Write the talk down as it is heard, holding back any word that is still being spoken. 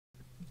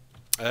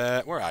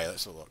Where are you?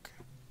 Let's have a look.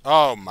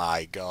 Oh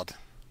my god.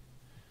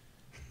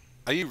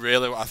 Are you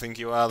really what I think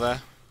you are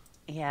there?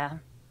 Yeah.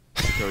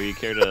 So you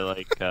care to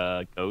like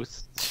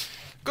ghosts?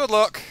 Good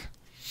luck.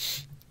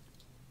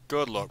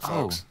 Good luck, Oh.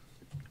 folks.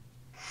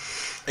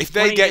 If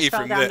they get you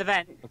from down the the,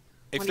 vent.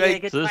 if they,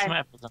 So this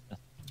map was on the...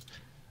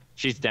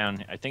 She's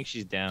down. I think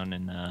she's down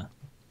in the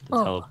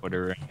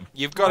teleporter room.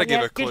 you've got to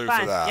give a clue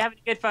for that. You're having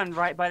good fun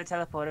right by the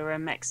teleporter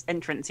room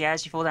entrance, yeah,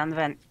 as you fall down the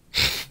vent.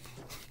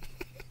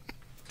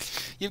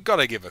 You've got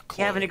to give a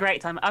clue. You're having a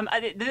great time. I'm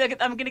going to give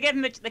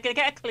them. They're going to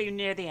get a clue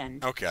near the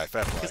end. Okay,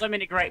 fair play. Because I'm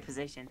in a great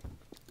position.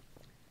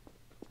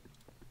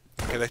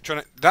 Okay, they're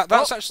trying to. That's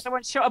actually.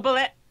 Someone shot a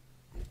bullet.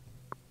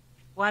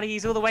 While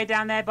he's all the way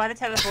down there by the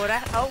teleporter.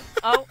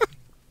 Oh.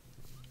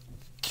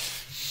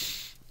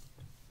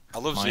 I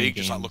love Mind Zeke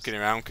just like games. looking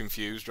around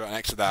confused right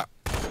next to that.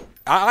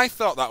 I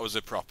thought that was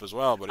a prop as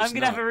well, but it's I'm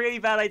going to not. have a really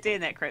bad idea,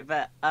 Necro,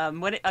 but I'm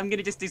going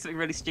to just do something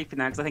really stupid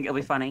now because I think it'll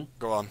be funny.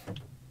 Go on.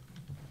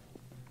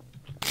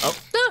 Oh.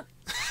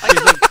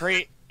 She's a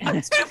great. I'm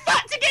too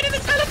fat to get in the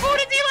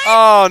teleporter, D-Lane!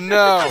 Oh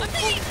no!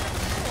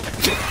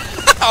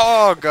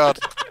 Oh god.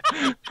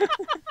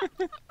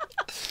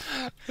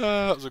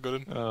 That was a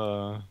good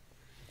one.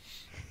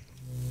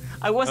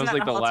 I That wasn't was at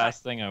like the hot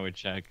last thing I would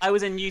check. I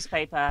was in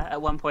newspaper at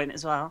one point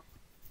as well.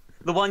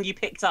 The one you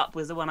picked up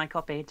was the one I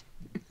copied.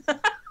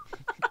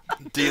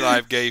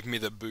 D-Live gave me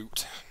the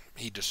boot.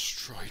 He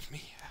destroyed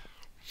me.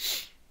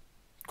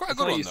 Quite a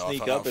good one you though.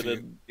 sneak up and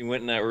then you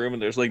went in that room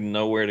and there's like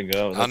nowhere to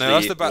go. I know,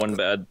 that's the one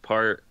bad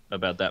part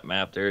about that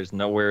map. There's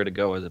nowhere to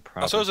go as a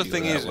prop. I suppose the if you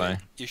thing go is, that way.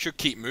 you should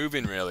keep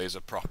moving really as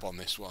a prop on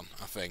this one.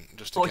 I think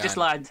just to Or kind just of...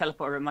 lie in the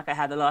teleport room like I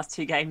had the last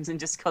 2 games and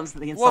just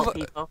constantly insult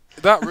people.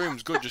 That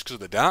room's good just because of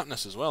the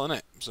darkness as well, isn't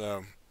it?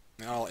 So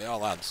it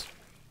all adds.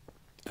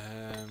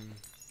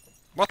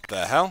 What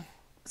the hell?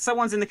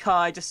 Someone's in the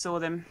car, I just saw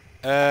them.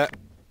 Have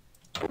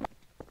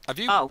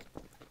you? Oh.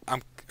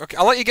 Okay,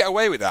 I'll let you get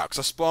away with that because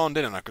I spawned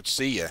in and I could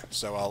see you,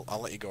 so I'll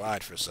let you go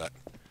hide for a sec.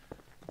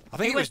 I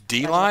think it was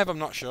D-Live. I'm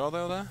not sure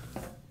though. There.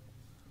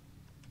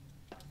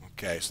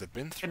 Okay, so they've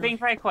been through. They're being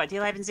very quiet.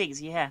 D-Live and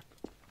Ziggs, are you here?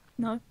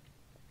 No.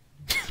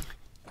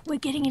 We're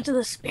getting into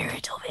the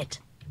spirit of it.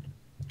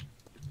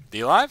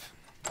 D-Live?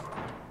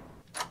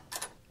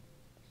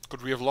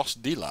 Could we have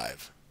lost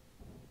D-Live?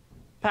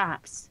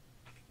 Perhaps.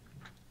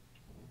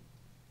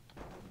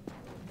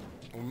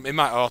 It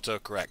might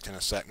auto-correct in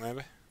a sec,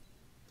 maybe.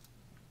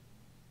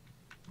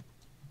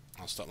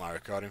 I'll stop my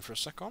recording for a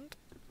second.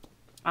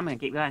 I'm going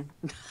to keep going.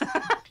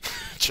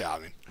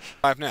 Charming.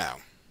 Live now.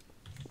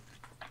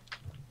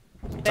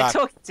 They're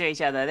talking to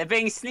each other. They're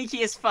being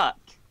sneaky as fuck.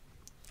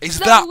 Is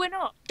No, that? we're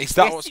not. Is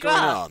that Yes, what's you going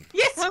are. on?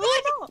 Yes, No, we're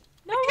we're not.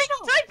 No, we're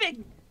not.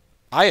 typing!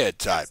 I heard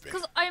typing.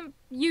 Because I'm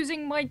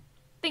using my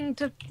thing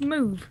to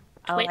move.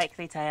 Oh, Wait.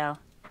 likely tale.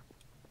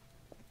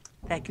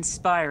 They're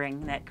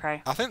conspiring,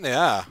 Necro. I think they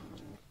are.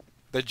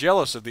 They're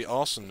jealous of the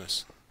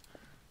awesomeness.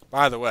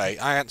 By the way,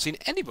 I hadn't seen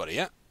anybody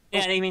yet.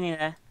 Yeah, me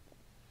neither.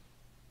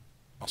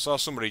 I saw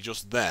somebody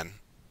just then.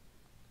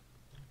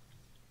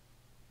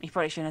 You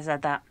probably shouldn't have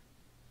said that.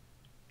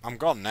 I'm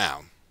gone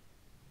now.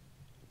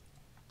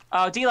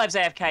 Oh, D-Live's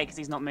AFK because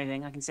he's not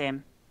moving. I can see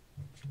him.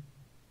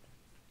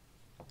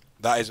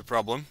 That is a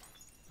problem.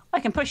 I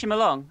can push him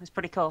along. It's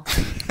pretty cool.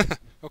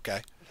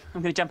 Okay.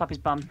 I'm going to jump up his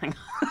bum. Hang on.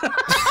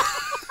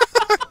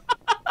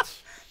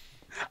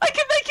 I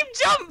can make him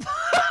jump!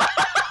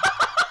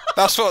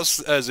 That's what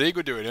Zeke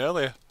were doing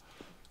earlier.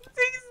 This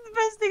is the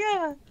best thing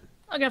ever.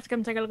 I'm gonna have to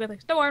come take a look at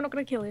this. Don't worry, I'm not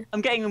gonna kill you.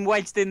 I'm getting him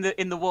wedged in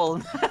the wall.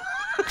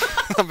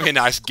 That'd be a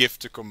nice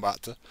gift to come back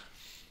to.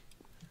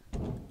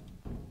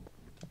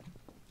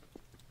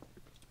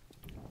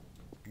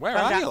 Where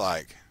Come are down. you,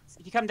 like?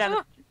 If you come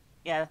down,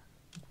 yeah.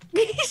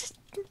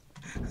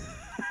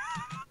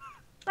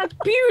 That's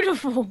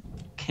beautiful.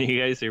 Can you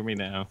guys hear me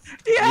now?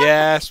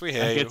 Yes, we I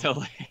hear you. can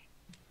totally.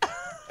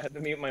 I had to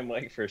mute my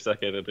mic for a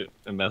second and it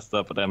messed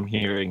up, but I'm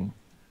hearing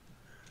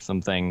some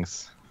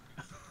things.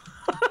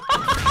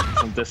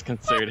 Some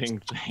disconcerting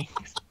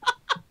things.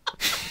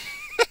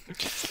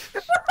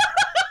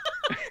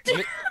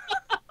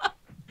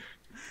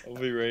 I'll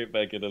be right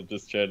back and I'm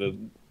just trying to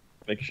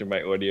make sure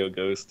my audio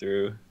goes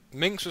through.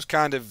 Minx was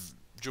kind of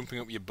jumping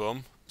up your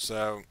bum,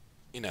 so,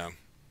 you know,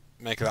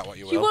 make of that what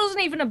you She will.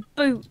 wasn't even a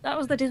boot. That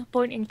was the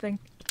disappointing thing.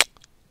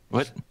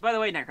 What? By the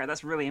way, Necro,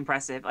 that's really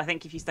impressive. I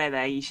think if you stay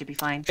there, you should be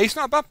fine. It's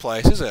not a bad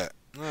place, is it?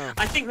 No.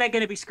 I think they're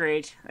going to be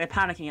screwed. They're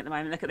panicking at the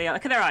moment. Look at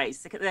their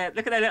eyes. Look at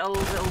their little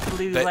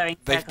blue glowing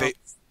circles.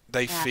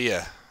 They Yeah.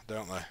 fear,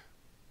 don't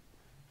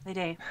they?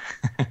 They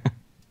do.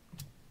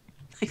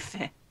 They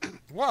fear.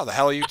 What the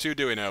hell are you two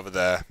doing over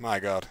there? My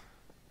God.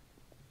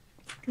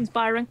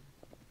 Conspiring.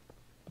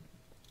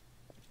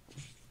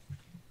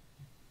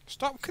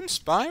 Stop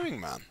conspiring,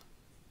 man.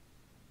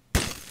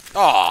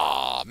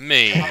 Aw,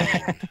 mean.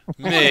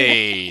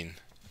 Mean.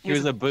 He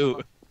was a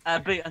boot.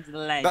 Boot under the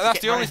leg. That's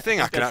Get the only right. thing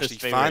I can That's his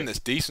actually favourite. find that's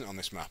decent on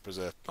this map. Is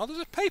a oh, there's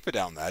a paper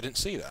down there. I didn't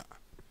see that.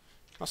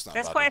 That's not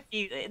There's bad. quite a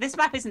few. This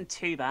map isn't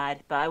too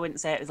bad, but I wouldn't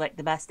say it was like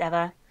the best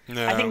ever.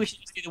 No. I think we should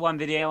just do the one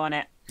video on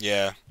it,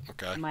 Yeah.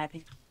 Okay. in my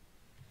opinion.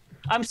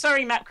 I'm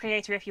sorry, map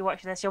creator, if you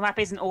watch this. Your map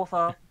isn't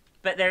awful,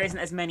 but there isn't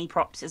as many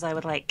props as I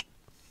would like.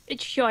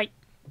 It's shite.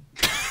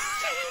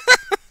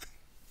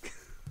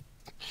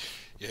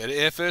 You heard it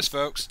here first,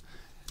 folks.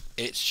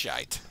 It's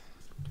shite.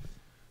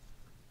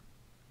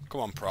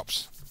 Come on,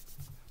 props.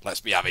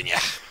 Let's be having ya.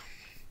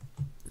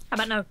 How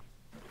about no?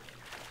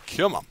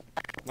 Come on.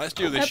 Let's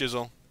do this, Nope.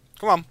 Shizzle.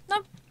 Come on.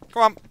 Nope.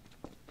 Come on.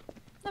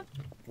 Nope.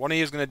 One of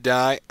you is going to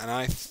die, and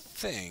I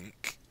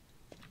think...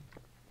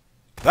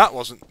 That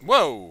wasn't...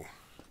 Whoa!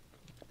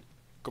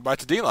 Goodbye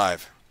to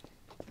D-Live.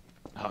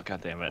 Oh,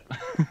 god damn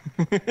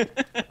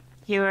it.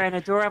 You were an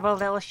adorable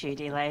little shoe,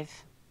 D-Live.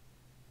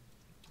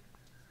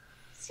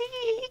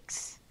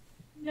 6.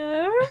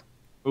 No.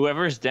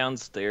 Whoever's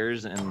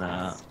downstairs in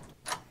the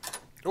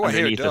Oh, I hear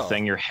a underneath the door.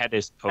 thing your head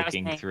is was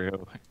poking me.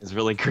 through is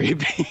really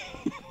creepy.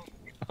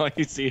 All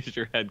you see is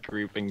your head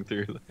creeping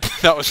through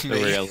That was the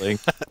me. railing.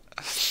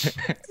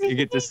 You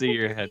get to see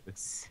your head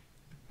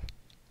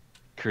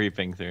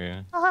creeping through.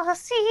 Oh,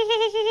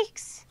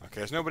 6. Okay,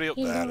 there's nobody up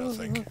there, I don't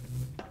think.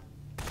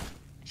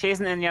 She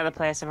isn't in the other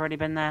place. I've already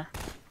been there.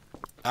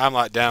 I'm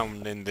like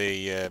down in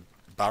the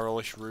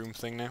barrel-ish room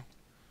thing now.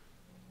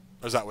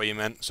 Was that what you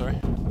meant? Sorry.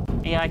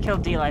 Yeah, I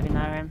killed D-Live in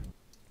that room.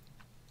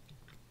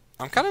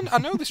 I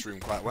know this room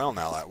quite well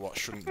now, like what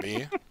shouldn't be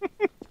here.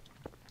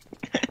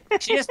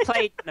 She just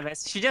played one of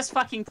us. She just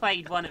fucking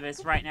played one of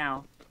us right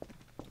now.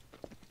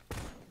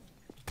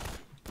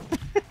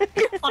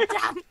 Oh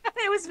damn!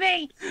 It was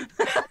me!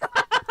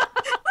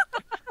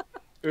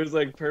 It was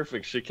like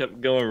perfect. She kept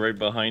going right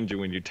behind you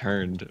when you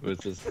turned. It was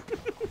just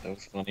that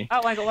was funny.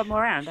 Oh, I got one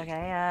more round.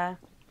 Okay,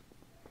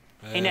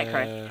 Hey,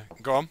 Necro.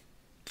 Go on.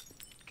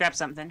 grab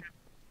something.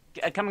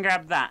 Come and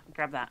grab that.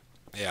 Grab that.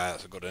 Yeah,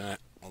 that's a good, isn't it?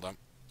 Hold on.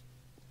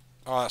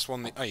 Oh, that's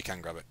one. Oh, you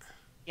can grab it.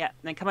 Yeah,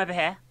 then come over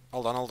here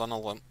Hold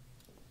on.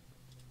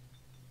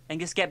 and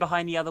just get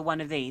behind the other one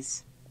of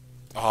these.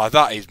 Oh,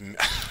 that is.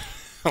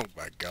 Oh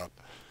my god.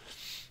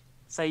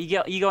 So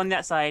you go on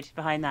that side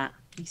behind that.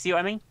 You see what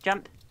I mean?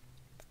 Jump.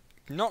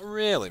 Not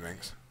really,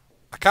 Minx.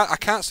 I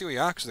can't see where you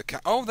are because the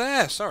cat. Oh,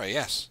 there. Sorry.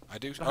 Yes, I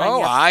do. Behind Oh,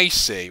 you. I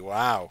see.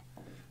 Wow.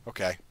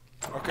 Okay.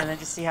 And then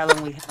just see how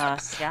long we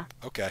last. Yeah.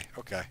 Okay.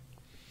 Do Okay.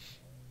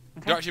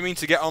 you actually mean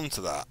to get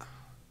onto that?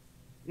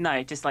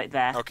 No, just like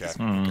there. Okay.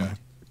 Hmm. Okay.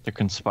 They're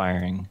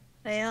conspiring.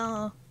 They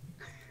are.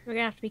 We're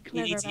gonna have to be You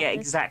clever need to about get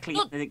this. exactly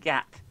Not the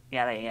gap.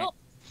 Yeah, there you go. Not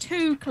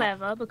too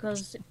clever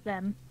because it's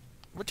them.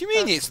 What do you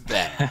mean it's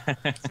them?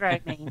 It's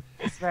very mean.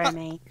 It's very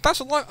mean. That's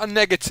a lot of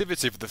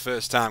negativity for the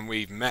first time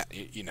we've met.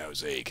 You know,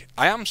 Zeke.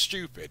 I am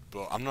stupid,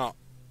 but I'm not.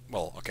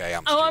 Well, okay, I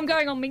am. Oh, stupid. I'm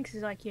going on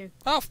Minx's IQ.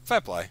 Oh, fair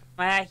play.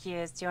 My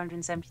IQ is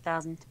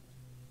 270,000.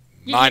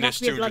 You Minus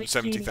have to be a bloody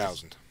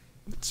 270,000.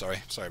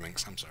 Sorry,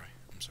 Minx. I'm sorry.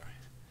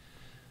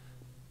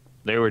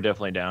 They were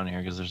definitely down here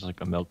because there's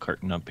like a milk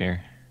carton up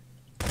here.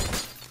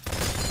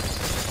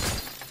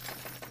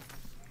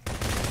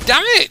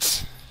 Damn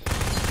it!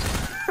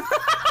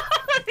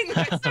 I think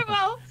that's so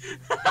well.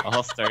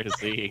 All star to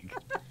Zeke.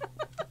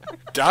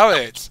 Damn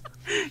it!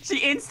 She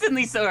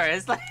instantly saw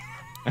us. Like,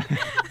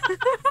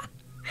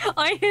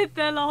 I hid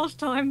there last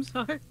time,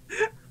 so.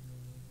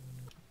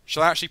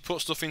 Shall I actually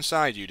put stuff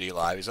inside you,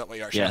 D-Live? Is that what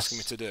you're actually Yes. asking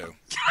me to do?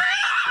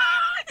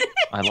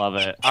 I love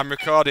it. I'm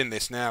recording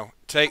this now.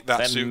 Take that,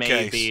 That may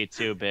suitcase. be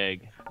too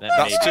big. That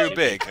That's may be too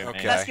big, for me.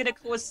 okay. that's gonna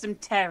cause some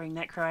tearing,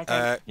 Necro. I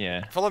think.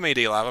 Yeah. Follow me,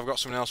 D-Live. I've got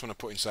something else I want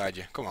to put inside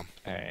you. Come on.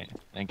 Alright.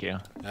 Thank you.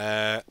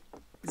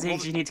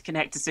 Ziggs, you need to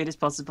connect as soon as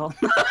possible.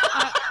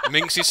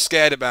 Minx is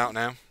scared about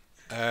now.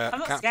 I'm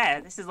not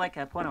scared. This is like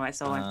a porno I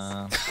saw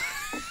once.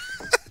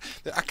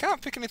 I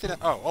can't pick anything up.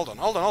 Oh, hold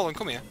on.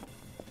 Come here.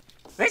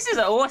 This is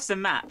an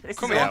awesome map. This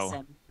Come is here.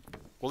 awesome.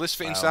 Will this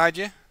fit Wow. inside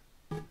you?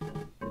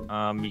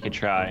 You could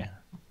try.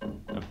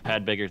 I've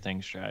had bigger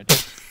things tried.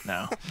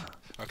 No.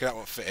 Okay, that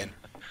won't fit in.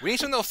 We need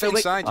something that'll fit So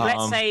inside you.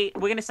 let's say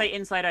we're gonna say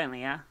inside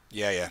only, yeah.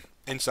 Yeah.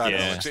 Inside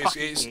Yeah.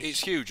 it. It's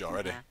huge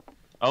already.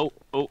 Oh,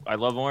 I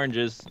love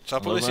oranges. So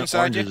I'll put Love this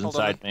inside you? oranges Hold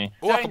on. inside me.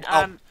 Oh, Don't,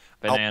 I'll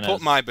Bananas.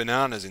 put my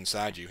bananas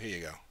inside you. Here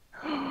you go.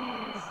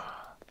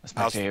 That's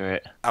my How's-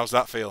 favorite. How's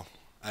that feel?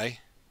 Eh?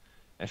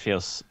 It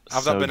feels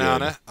Have so that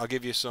banana. good. I'll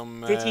give you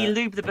some. Did he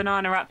lube the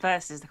banana up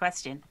first? Is the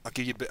question.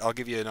 I'll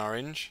give you an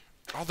orange.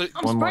 Oh,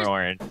 I'm One more surprised-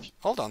 orange.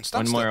 hold on. Stand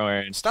One still. more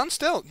orange. Stand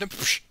still. No,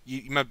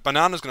 my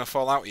banana's gonna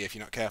fall out of you if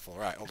you're not careful.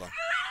 Right. Hold on.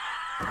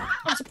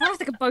 I'm surprised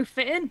they could both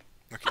fit in.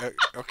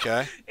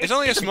 Okay. It's It's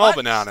only a too small much.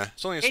 banana.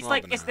 It's only a It's small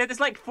like banana. there's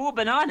like 4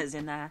 bananas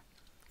in there.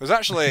 There's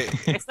actually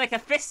It's like a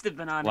fist of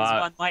bananas,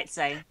 Wow. one might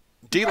say.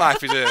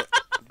 D-Life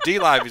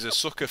is a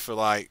sucker for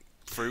like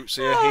fruits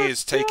here. Oh, He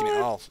is taking it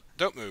God. all.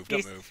 Don't move.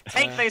 Please, Don't move.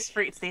 Take those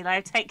fruits,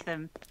 Lilo. Take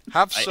them.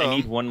 Have I some.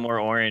 need one more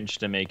orange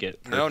to make it.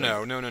 No.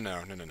 perfect.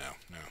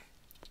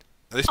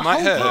 This A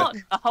might whole hurt.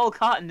 carton. A whole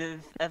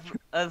carton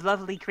of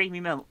lovely creamy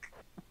milk.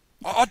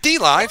 Oh,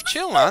 D-Live,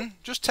 chill, man.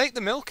 Just take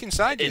the milk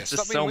inside you. It's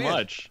Stop just being so weird.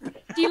 much.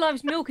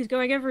 D-Live's milk is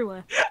going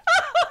everywhere.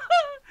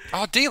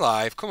 Oh,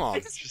 D-Live, come on.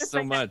 It's just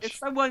so much. If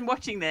someone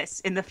watching this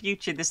in the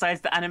future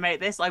decides to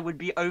animate this, I would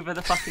be over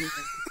the fucking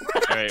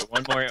thing. Alright,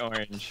 one more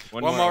orange.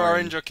 One more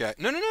orange, okay.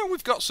 No,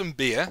 we've got some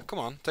beer. Come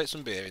on, take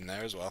some beer in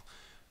there as well.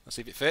 Let's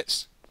see if it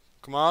fits.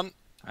 Come on.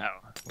 Wow.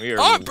 We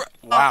are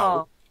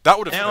Wow. That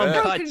would have Now I'm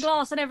hurt. Broken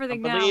glass and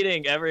everything now.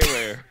 bleeding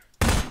everywhere.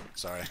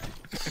 Sorry.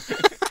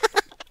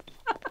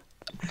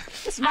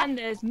 And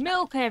there's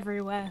milk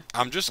everywhere.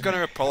 I'm just going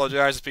to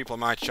apologise to people on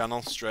my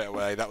channel straight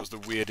away. That was the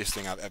weirdest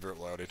thing I've ever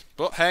uploaded.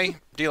 But hey,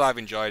 D-Live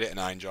enjoyed it and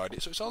I enjoyed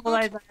it, so it's all All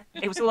good. over.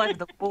 It was all over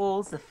the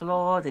walls, the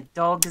floor, the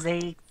dogs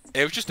ate.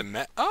 It was just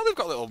a Oh, they've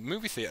got a little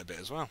movie theatre bit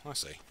as well. I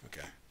see.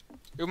 Okay.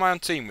 Who am I on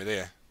team with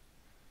here?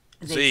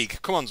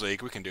 Zeeg. Come on,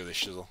 Zeeg. We can do this,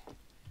 Shizzle.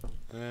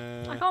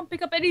 I can't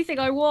pick up anything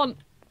I want.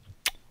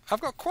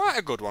 I've got quite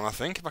a good one, I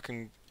think, if I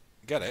can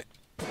get it.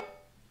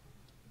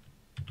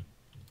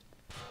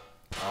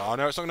 Oh,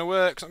 no, it's not going to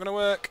work. It's not going to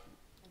work.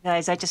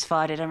 Guys, I just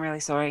farted. I'm really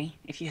sorry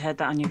if you heard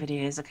that on your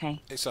videos,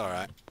 okay? It's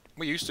alright.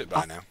 We're used to it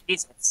by now.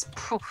 It's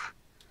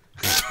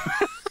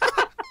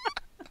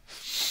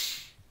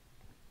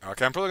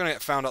Okay, I'm probably going to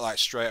get found out like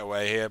straight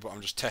away here, but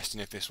I'm just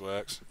testing if this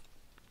works.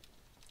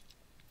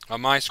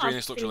 On my screen,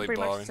 this looks really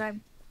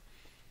boring.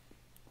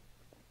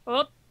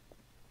 Oh,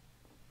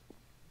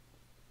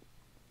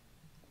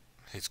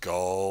 It's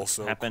all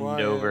so Happened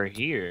quiet. over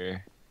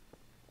here.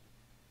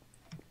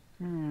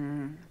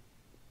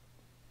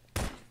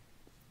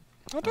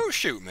 Oh, don't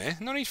shoot me.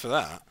 No need for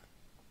that.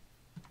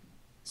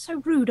 so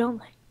rude,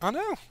 aren't they? I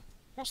know.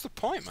 What's the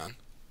point, man?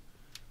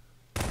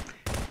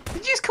 Did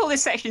you just call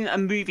this section a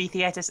movie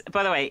theatre?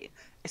 By the way,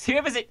 if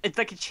whoever's it's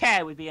like a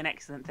chair would be an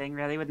excellent thing,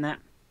 really, wouldn't it?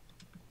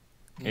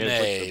 Yeah, it's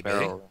like the Maybe.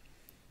 barrel.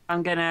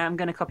 I'm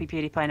gonna copy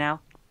PewDiePie now.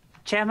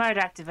 Chair mode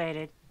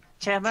activated.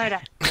 Chair mode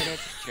activated.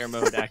 Chair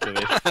mode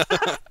activated.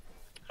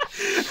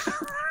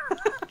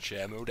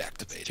 Chair mode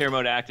activated. Chair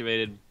mode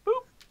activated.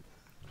 Boop.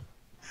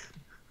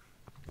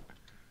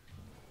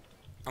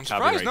 I'm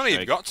surprised Copyright none of you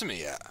strike. got to me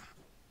yet.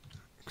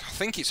 I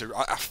think it's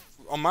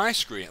on my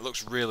screen it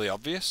looks really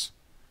obvious.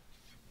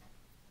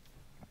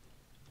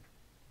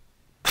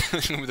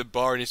 With the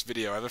boringest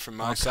video ever from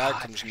my side,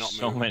 I'm just not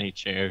So moving. many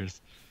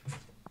chairs.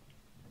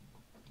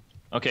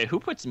 Okay, who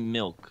puts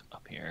milk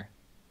up here?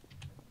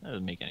 That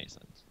doesn't make any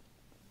sense.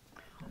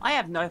 I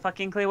have no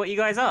fucking clue what you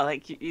guys are.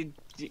 Like, you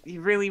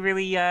really,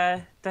 really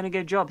done a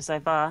good job so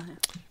far.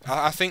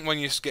 I think when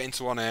you get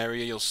into one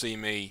area, you'll see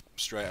me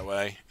straight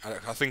away.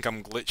 I think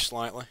I'm glitched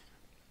slightly.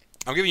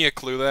 I'm giving you a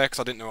clue there because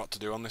I didn't know what to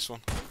do on this one.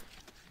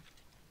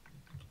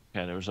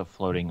 Yeah, there was a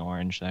floating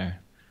orange there.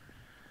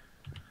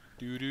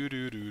 Do do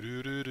do do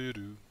do do do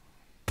do.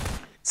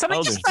 Something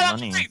Oh, just there's fell out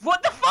the money. roof.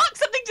 What the fuck?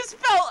 Something just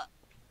fell.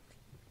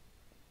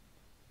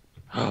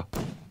 I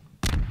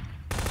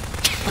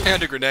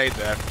had a grenade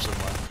there from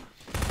somewhere.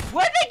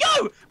 Where'd they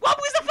go? What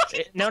was the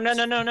fucking? No.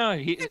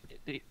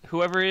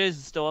 Whoever it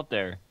is still up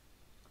there.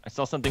 I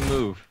saw something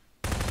move.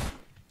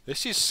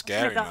 This is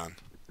scary, that- man.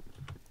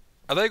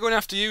 Are they going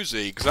after you,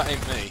 Z? Because that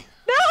ain't me.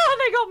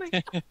 No,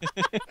 they got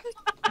me.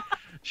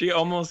 She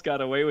almost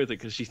got away with it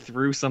because she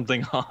threw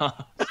something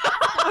off.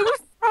 I was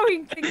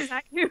throwing things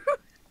at you.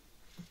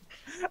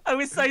 I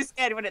was so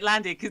scared when it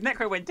landed because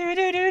Necro went do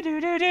do do do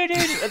do do do.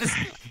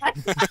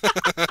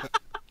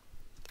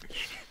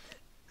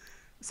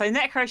 So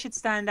Necro should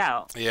stand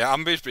out. Yeah,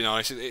 I'm just being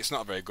honest. It's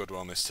not a very good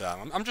one this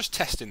time. I'm just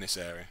testing this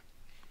area.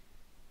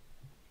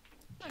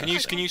 Can you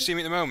see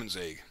me at the moment,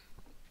 Zeke?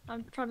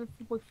 I'm trying to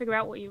figure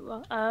out what you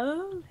are.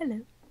 Oh,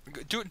 hello.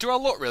 Do I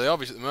look really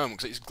obvious at the moment?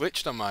 Because it's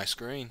glitched on my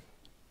screen.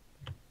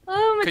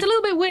 It's Can- a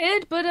little bit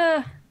weird,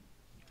 but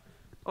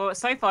Well,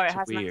 so far it It's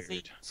hasn't weird.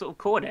 actually sort of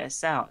caught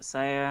us out. So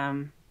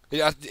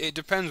It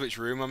depends which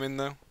room I'm in,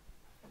 though.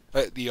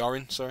 The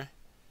orange, sorry.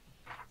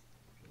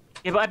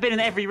 yeah, but I've been in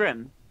every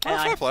room. Oh,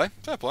 and fair play,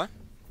 fair play.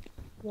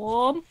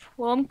 warm,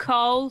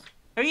 cold.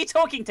 Who are you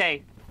talking to?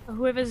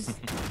 Whoever's.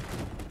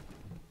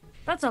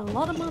 That's a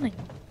lot of money.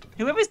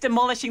 Whoever's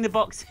demolishing the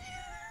box.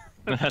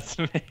 That's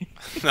me.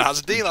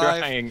 That's D-Live.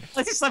 Trying.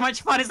 This is so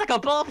much fun. It's like a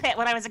ball pit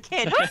when I was a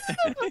kid.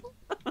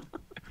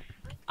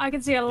 I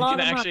can see a You lot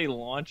can of actually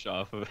launch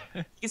off of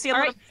it. You see a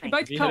money. lot Alright, of you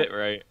both You cold. hit it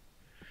right.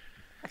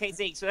 Okay,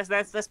 Zeke. So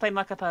let's play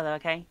Marco Polo.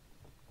 Okay.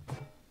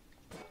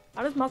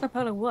 How does Marco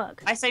Polo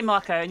work? I say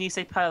Marco and you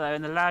say Polo,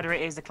 and the louder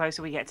it is, the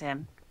closer we get to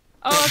him.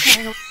 Oh, okay.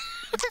 hang on.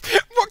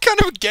 What kind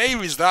of a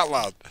game is that,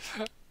 lad?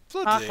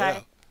 Bloody Okay.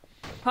 hell.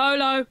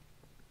 Polo.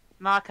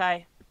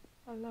 Marco.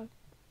 Polo.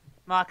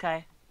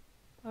 Marco.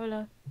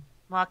 Polo.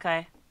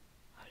 Marco.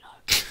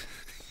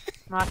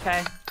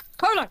 Marco.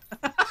 Polo.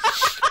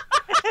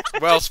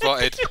 Well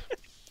spotted.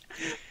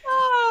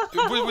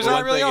 Was that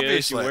One really thing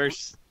obvious? is, like?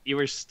 you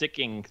were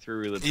sticking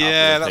through the top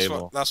Yeah, of the that's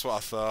table, that's what I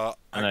thought.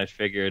 and I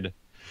figured.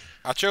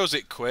 I chose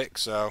it quick,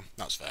 so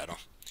that's fair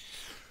enough.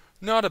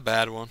 Not a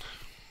bad one.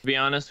 To be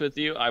honest with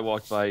you, I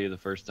walked by you the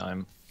first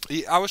time.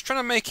 I was trying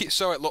to make it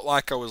so it looked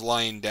like I was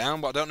lying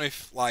down, but I don't know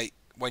if, like,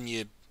 when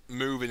you're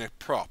moving a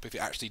prop, if it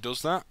actually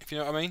does that, if you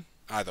know what I mean.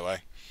 Either way.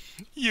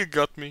 You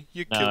got me.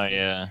 You killed Oh me.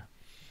 yeah.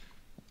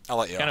 I'll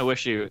let you Kind off. of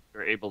wish you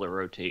were able to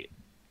rotate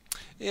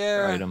your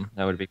Yeah. item.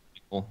 That would be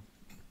cool.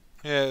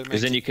 Yeah,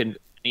 Because then you could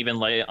even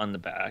lay it on the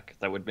back.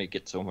 That would make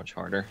it so much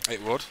harder.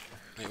 It would.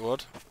 It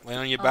would. Laying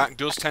on your back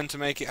does tend to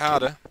make it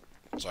harder.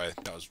 Sorry,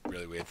 that was a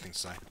really weird thing to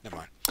say. Never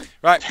mind.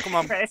 Right, come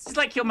on. This is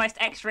like your most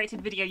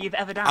X-rated video you've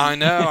ever done. I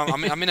know.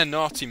 I'm in a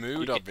naughty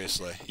mood,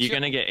 obviously. You're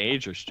gonna get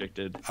age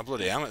restricted. I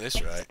bloody am at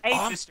this rate.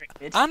 Age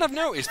restricted. And I've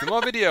noticed the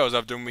more videos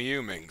I've done with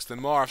you, Minx, the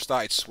more I've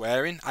started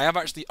swearing. I have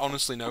actually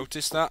honestly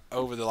noticed that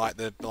over the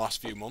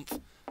last few months.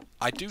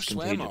 I do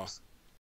swear more. Contagious.